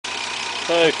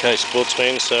Okay,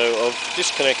 sportsmen, so I've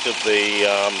disconnected the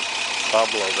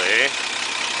bubbler there,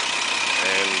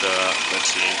 and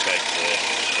that's the intake for the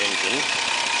engine,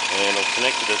 and I've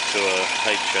connected it to a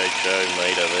HHO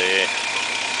meter there,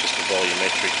 just a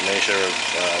volumetric measure of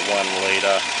 1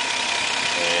 litre,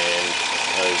 and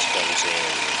hose comes in.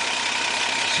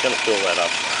 Just going to fill that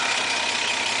up,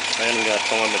 and I'm going to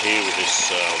time it here with this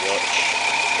watch,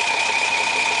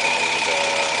 and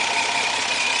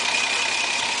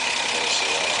there's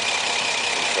the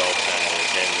control panel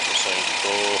again that we've seen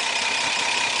before.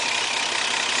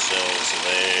 Cells are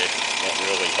there, not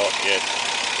really hot yet,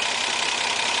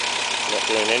 not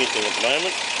doing anything at the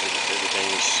moment,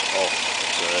 everything's off.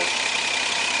 So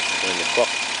when the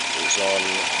clock is on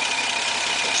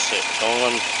a set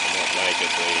time, I might make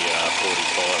it the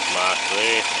 45 mark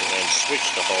there, and then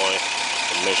switch to high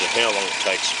and measure how long it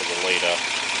takes for the litre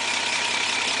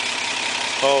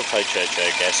of HHO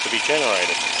gas to be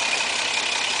generated.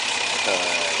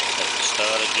 Haven't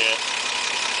started yet,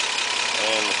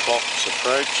 and the clock's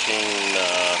approaching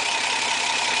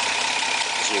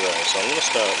 0, so I'm going to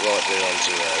start right there on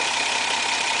 0,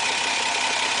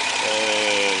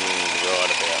 and right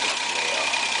about now.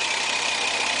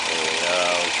 There we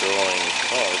are, I'm drawing,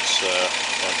 it's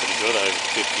going pretty good, over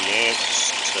 50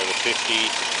 amps, just over 50,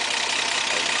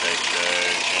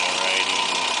 HHO generating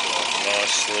quite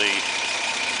nicely.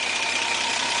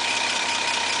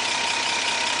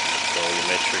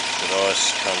 Volumetric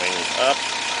device coming up,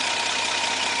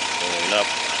 going up.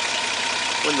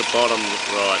 When the bottom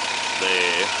right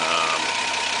there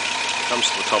comes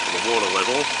to the top of the water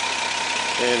level,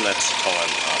 then that's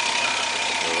time up.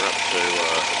 We're up to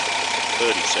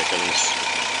 30 seconds,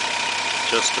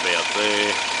 just about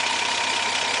there,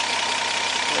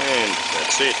 and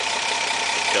that's it.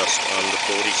 Just under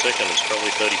 40 seconds,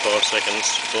 probably 35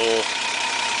 seconds for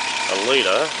a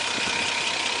litre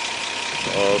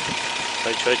of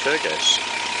HHO gas.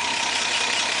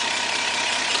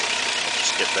 I'll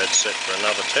just get that set for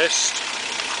another test.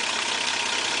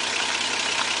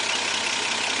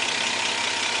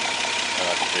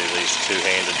 I can do these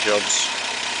two-handed jobs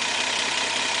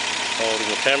holding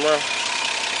the camera.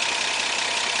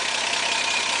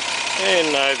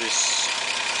 And no, this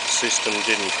system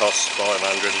didn't cost $500,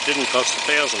 it didn't cost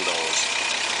 $1,000.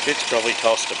 It's probably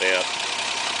cost about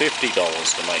 $50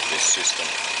 to make this system.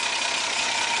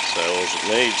 So all it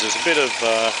needs is a bit of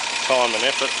time and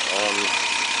effort on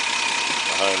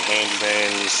the home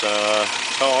handyman's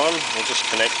time. We'll just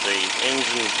connect the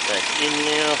engine back in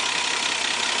now.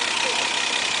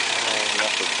 And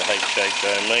enough of the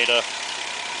HHO meter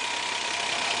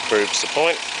proves the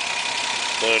point.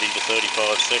 30 to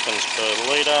 35 seconds per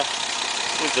litre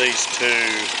with these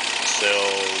two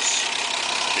cells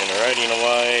generating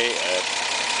away at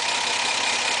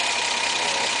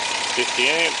 50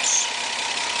 amps.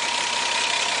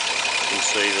 You can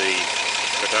see the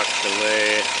production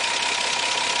there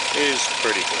is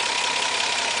pretty good.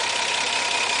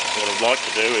 What I'd like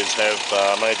to do is have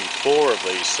maybe 4 of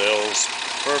these cells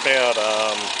for about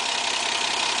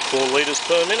 4 litres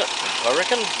per minute. I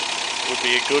reckon would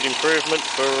be a good improvement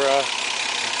for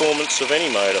performance of any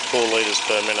motor, 4 litres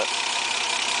per minute.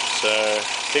 So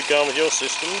keep going with your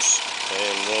systems,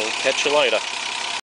 and we'll catch you later.